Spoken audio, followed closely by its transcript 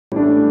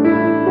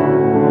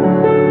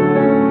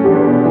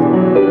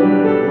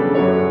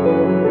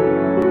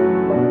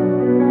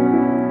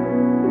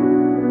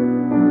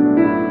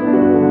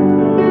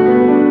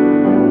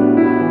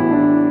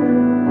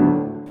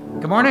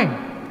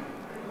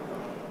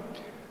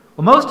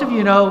Well, most of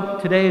you know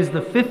today is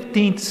the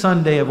 15th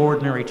Sunday of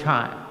Ordinary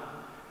Time,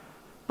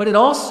 but it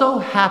also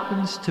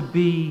happens to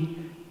be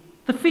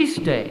the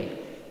feast day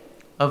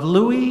of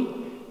Louis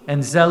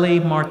and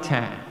Zélie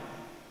Martin,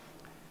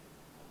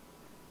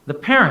 the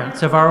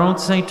parents of our own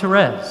Saint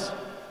Therese,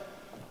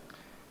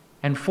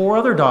 and 4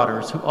 other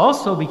daughters who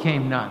also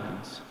became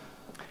nuns.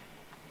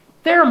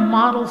 They're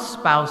model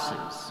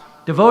spouses,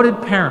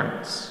 devoted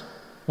parents.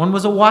 One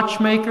was a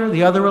watchmaker,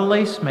 the other a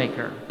lace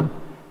maker.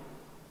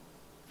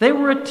 They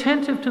were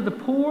attentive to the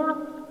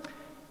poor,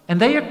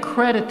 and they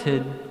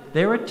accredited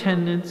their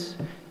attendance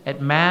at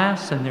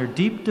Mass and their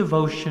deep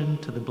devotion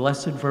to the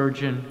Blessed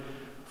Virgin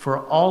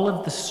for all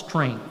of the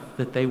strength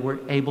that they were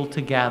able to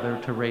gather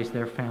to raise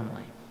their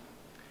family.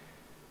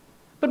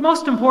 But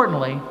most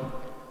importantly,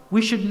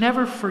 we should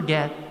never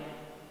forget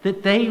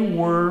that they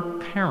were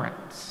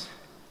parents,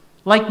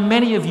 like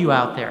many of you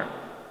out there.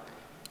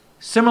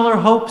 Similar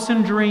hopes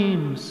and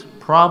dreams,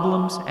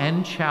 problems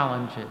and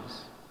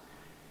challenges.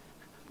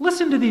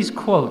 Listen to these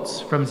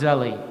quotes from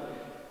Zélie,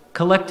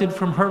 collected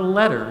from her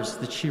letters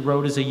that she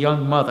wrote as a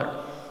young mother.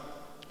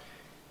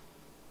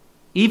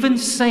 Even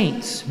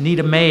saints need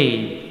a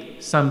maid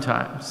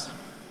sometimes.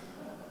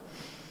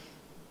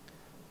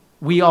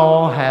 We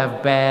all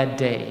have bad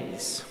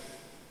days.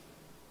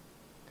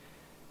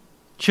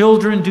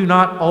 Children do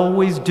not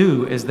always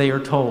do as they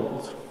are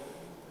told.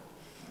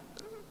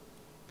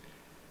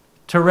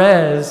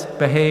 Therese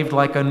behaved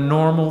like a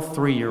normal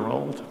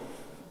 3-year-old.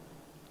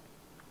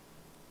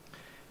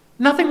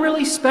 Nothing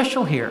really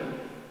special here,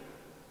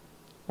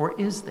 or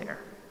is there?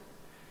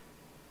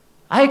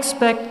 I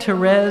expect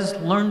Therese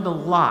learned a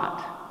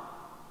lot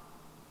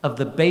of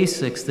the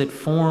basics that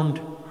formed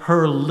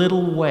her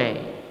little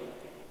way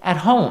at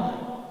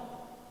home,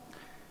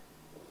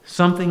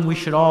 something we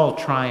should all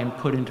try and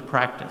put into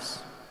practice.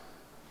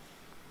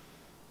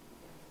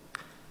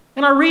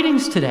 And our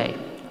readings today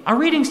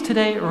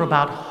are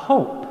about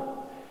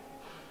hope,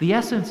 the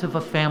essence of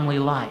a family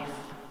life.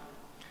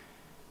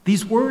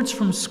 These words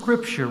from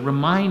Scripture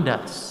remind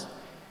us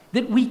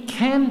that we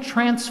can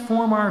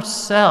transform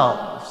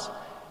ourselves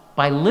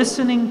by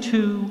listening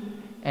to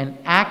and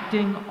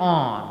acting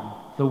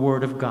on the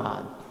Word of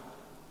God.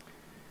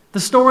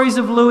 The stories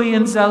of Louis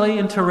and Zélie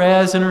and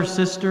Therese and her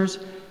sisters,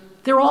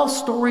 they're all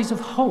stories of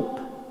hope.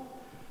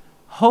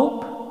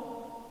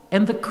 Hope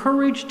and the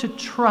courage to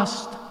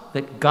trust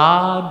that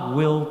God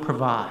will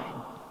provide.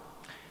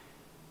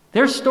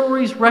 Their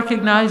stories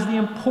recognize the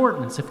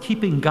importance of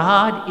keeping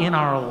God in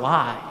our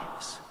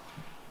lives.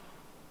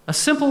 A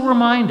simple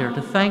reminder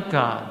to thank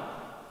God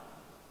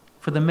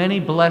for the many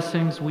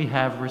blessings we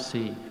have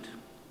received.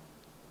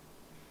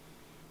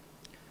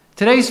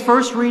 Today's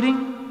first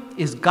reading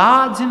is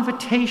God's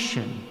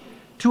invitation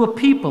to a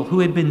people who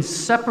had been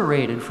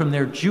separated from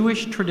their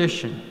Jewish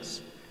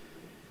traditions.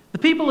 The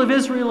people of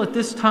Israel at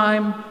this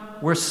time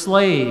were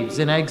slaves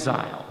in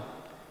exile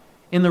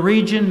in the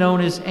region known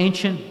as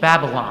ancient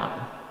Babylon,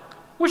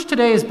 which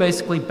today is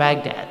basically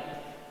Baghdad.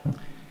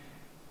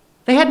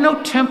 They had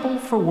no temple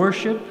for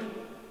worship,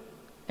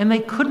 and they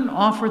couldn't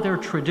offer their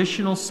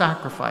traditional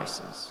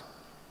sacrifices.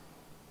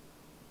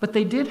 But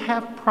they did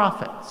have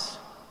prophets.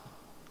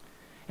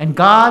 And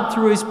God,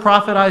 through his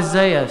prophet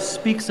Isaiah,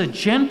 speaks a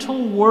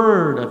gentle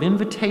word of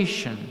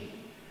invitation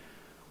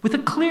with a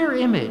clear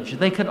image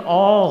they could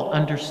all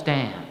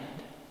understand.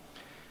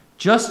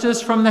 Just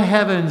as from the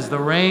heavens the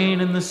rain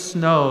and the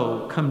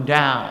snow come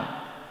down,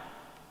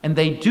 and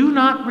they do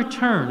not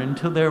return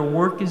until their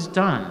work is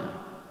done,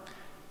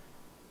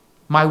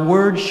 my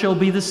word shall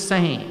be the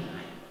same.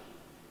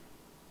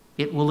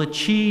 It will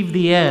achieve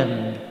the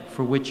end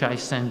for which I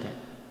send it.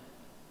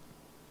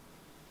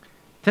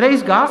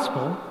 Today's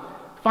gospel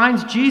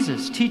finds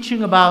Jesus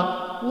teaching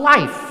about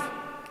life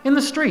in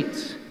the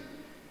streets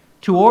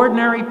to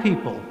ordinary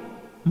people,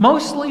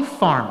 mostly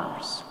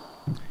farmers.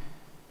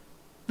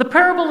 The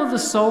parable of the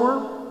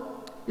sower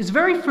is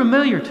very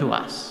familiar to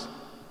us.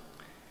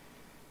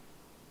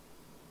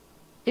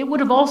 It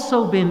would have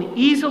also been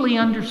easily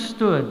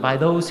understood by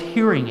those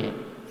hearing it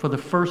for the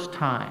first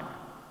time.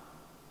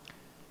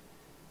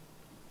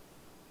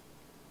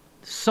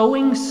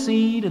 Sowing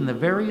seed in the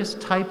various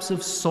types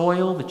of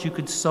soil that you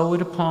could sow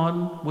it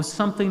upon was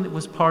something that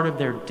was part of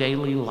their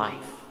daily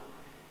life.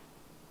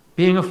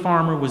 Being a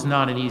farmer was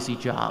not an easy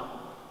job.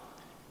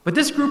 But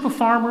this group of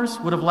farmers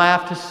would have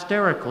laughed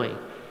hysterically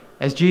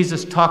as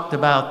Jesus talked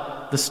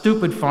about the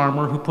stupid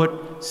farmer who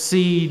put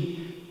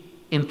seed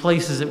in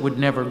places it would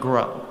never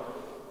grow.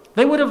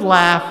 They would have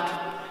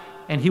laughed,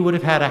 and he would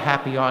have had a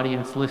happy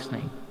audience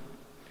listening.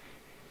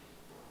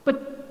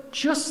 But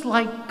just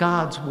like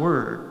God's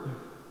word,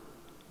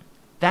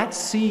 that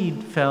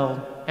seed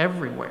fell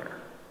everywhere,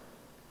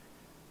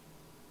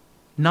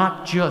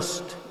 not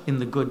just in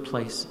the good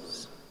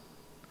places.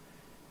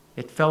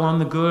 It fell on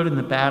the good and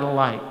the bad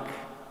alike,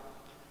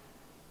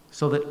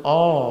 so that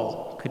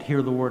all could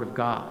hear the word of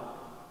God.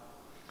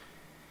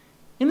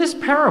 In this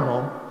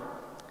parable,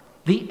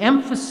 the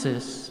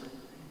emphasis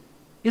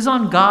is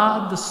on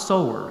God the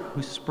sower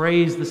who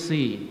sprays the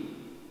seed.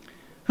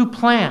 who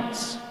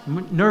plants,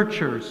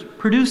 nurtures,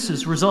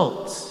 produces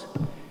results.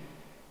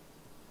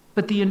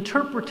 But the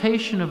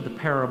interpretation of the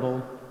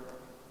parable,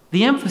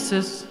 the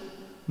emphasis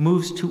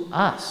moves to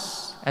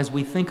us as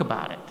we think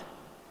about it,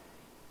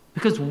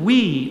 because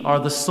we are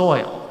the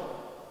soil.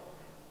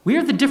 We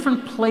are the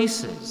different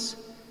places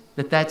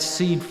that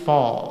seed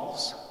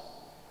falls.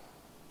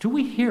 Do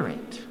we hear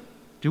it?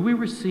 Do we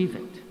receive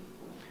it?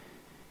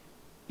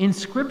 In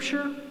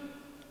Scripture,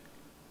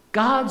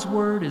 God's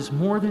word is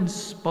more than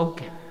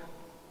spoken.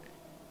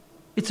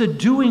 It's a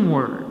doing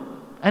word,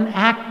 an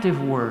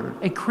active word,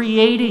 a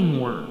creating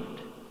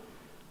word,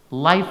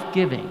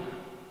 life-giving,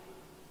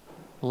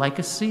 like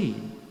a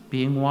seed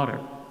being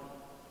watered.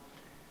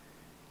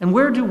 And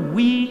where do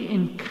we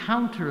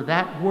encounter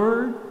that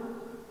word?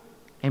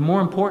 And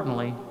more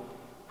importantly,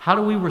 how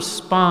do we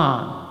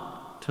respond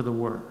to the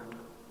word?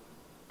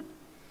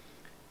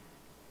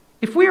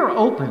 If we are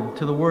open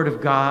to the word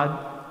of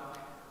God,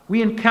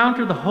 we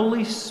encounter the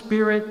Holy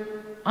Spirit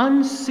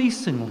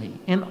unceasingly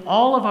in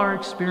all of our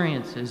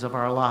experiences of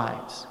our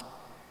lives.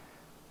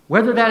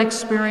 Whether that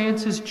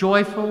experience is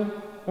joyful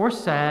or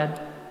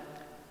sad,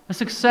 a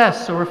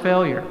success or a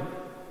failure,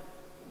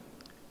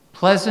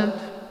 pleasant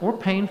or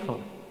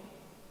painful.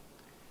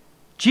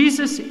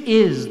 Jesus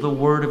is the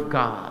Word of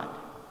God.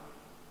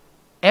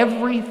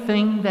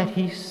 Everything that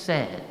he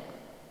said,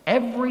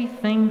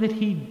 everything that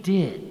he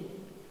did,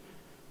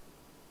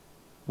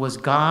 was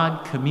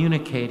God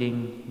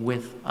communicating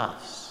with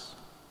us.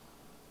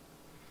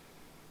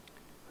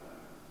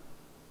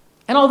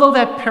 And although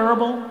that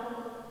parable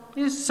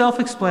is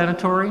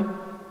self-explanatory,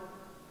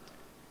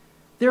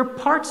 there are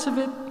parts of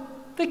it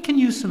that can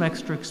use some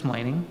extra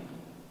explaining.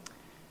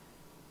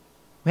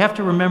 We have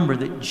to remember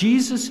that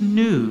Jesus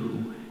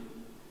knew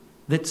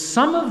that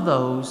some of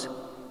those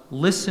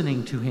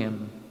listening to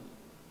him,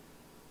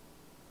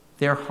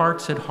 their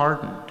hearts had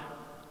hardened.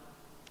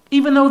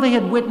 Even though they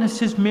had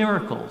witnessed his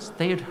miracles,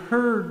 they had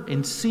heard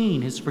and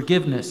seen his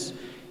forgiveness,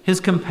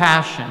 his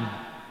compassion,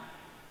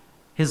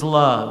 his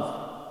love,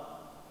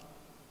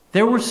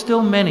 there were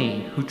still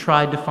many who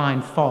tried to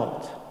find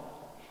fault.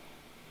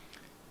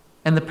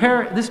 And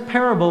this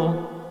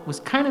parable was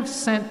kind of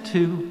sent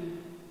to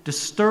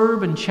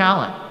disturb and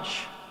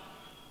challenge.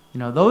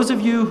 Those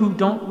of you who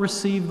don't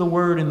receive the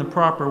word in the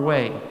proper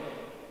way,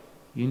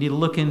 you need to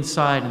look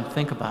inside and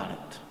think about it.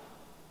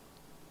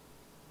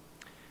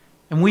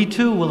 And we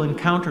too will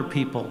encounter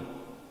people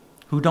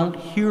who don't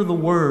hear the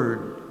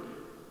word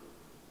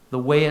the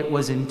way it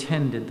was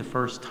intended the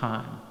first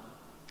time.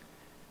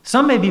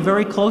 Some may be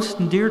very close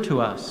and dear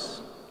to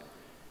us,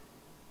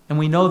 and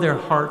we know their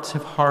hearts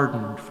have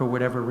hardened for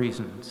whatever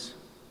reasons.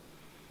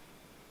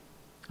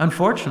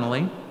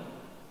 Unfortunately,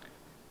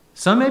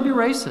 some may be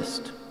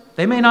racist.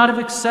 They may not have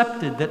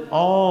accepted that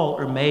all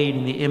are made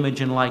in the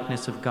image and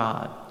likeness of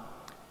God.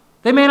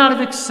 They may not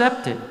have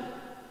accepted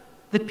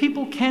that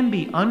people can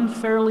be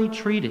unfairly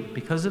treated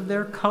because of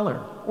their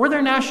color or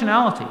their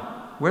nationality,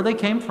 where they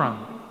came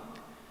from.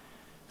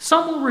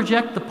 Some will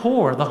reject the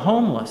poor, the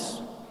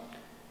homeless,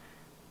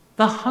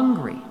 the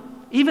hungry,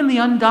 even the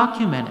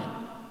undocumented,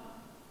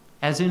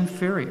 as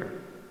inferior.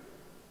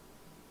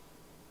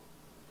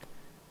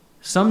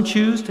 Some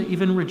choose to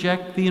even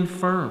reject the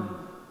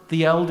infirm,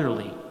 the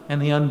elderly,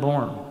 and the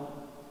unborn.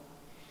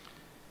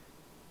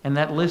 And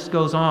that list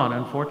goes on,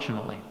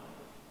 unfortunately.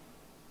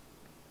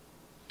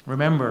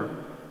 Remember,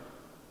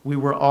 we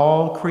were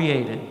all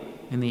created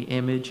in the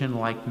image and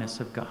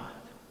likeness of God.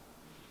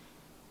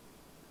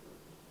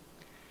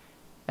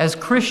 As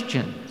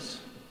Christians,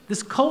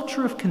 this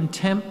culture of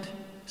contempt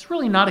is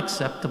really not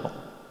acceptable.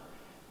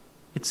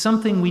 It's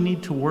something we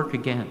need to work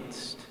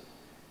against.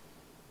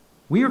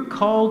 We are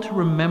called to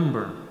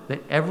remember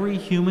that every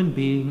human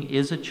being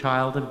is a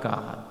child of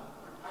God,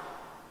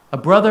 a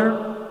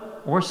brother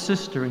or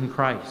sister in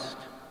Christ,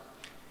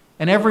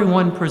 and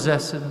everyone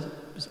possesses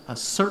a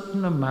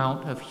certain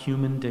amount of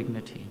human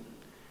dignity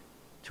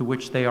to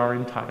which they are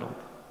entitled.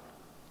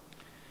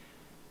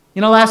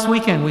 Last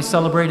weekend we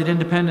celebrated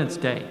Independence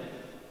Day.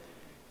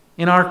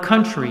 In our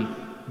country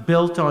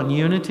built on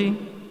unity,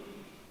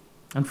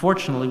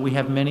 unfortunately, we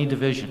have many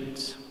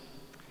divisions.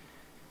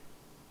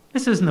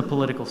 This isn't a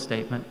political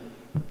statement,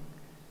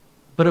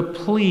 but a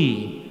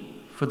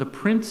plea for the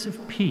Prince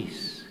of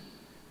Peace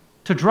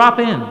to drop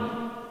in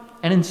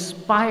and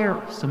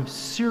inspire some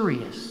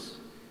serious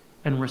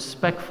and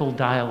respectful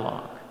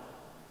dialogue.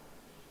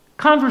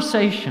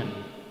 Conversation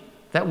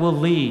that will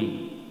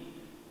lead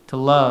to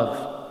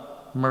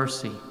love,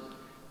 mercy,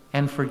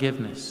 and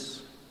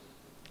forgiveness,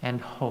 and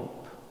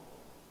hope.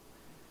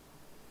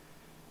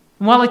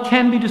 And while it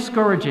can be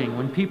discouraging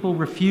when people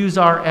refuse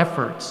our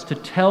efforts to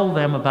tell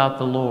them about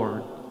the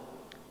Lord,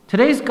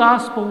 today's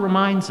gospel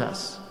reminds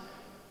us,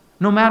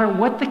 no matter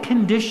what the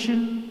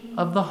condition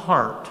of the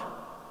heart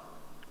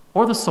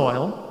or the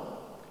soil,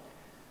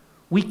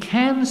 we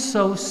can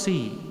sow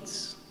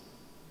seeds.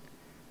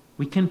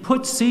 We can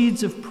put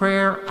seeds of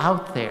prayer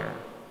out there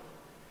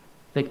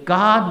that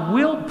God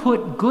will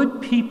put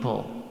good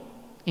people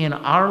in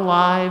our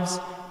lives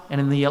and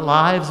in the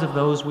lives of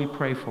those we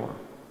pray for.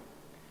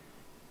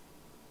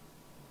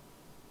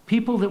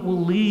 people that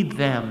will lead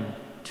them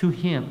to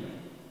Him.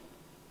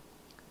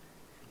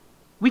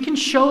 We can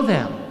show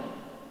them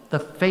the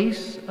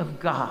face of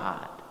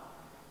God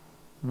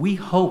we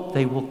hope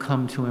they will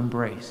come to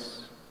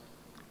embrace.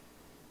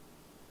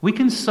 We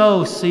can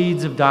sow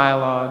seeds of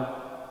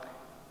dialogue.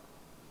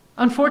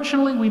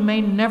 Unfortunately, we may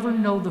never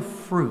know the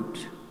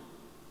fruit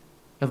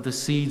of the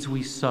seeds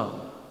we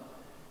sow,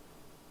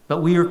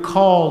 but we are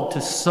called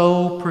to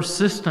sow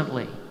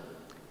persistently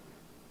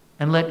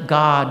and let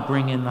God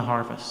bring in the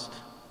harvest.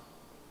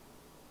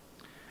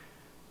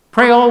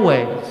 Pray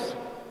always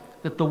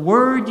that the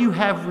word you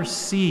have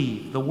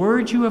received, the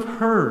word you have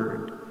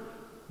heard,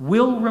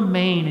 will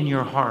remain in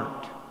your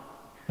heart.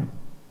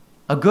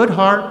 A good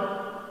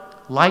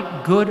heart,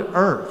 like good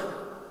earth,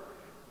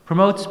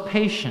 promotes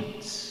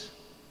patience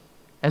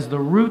as the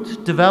roots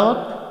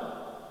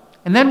develop,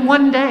 and then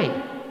one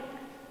day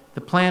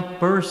the plant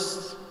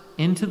bursts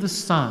into the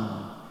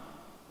sun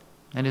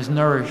and is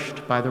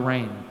nourished by the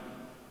rain.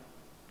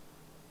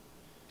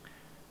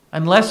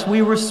 Unless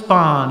we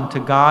respond to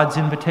God's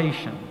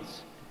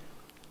invitations,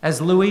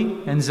 as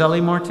Louis and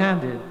Zélie Martin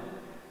did,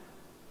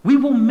 we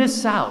will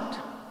miss out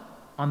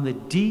on the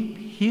deep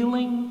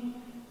healing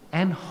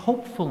and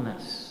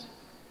hopefulness,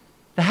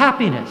 the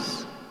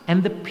happiness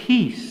and the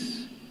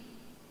peace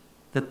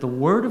that the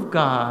Word of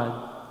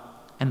God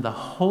and the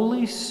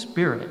Holy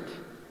Spirit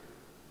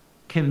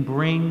can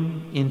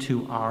bring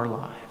into our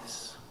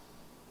lives.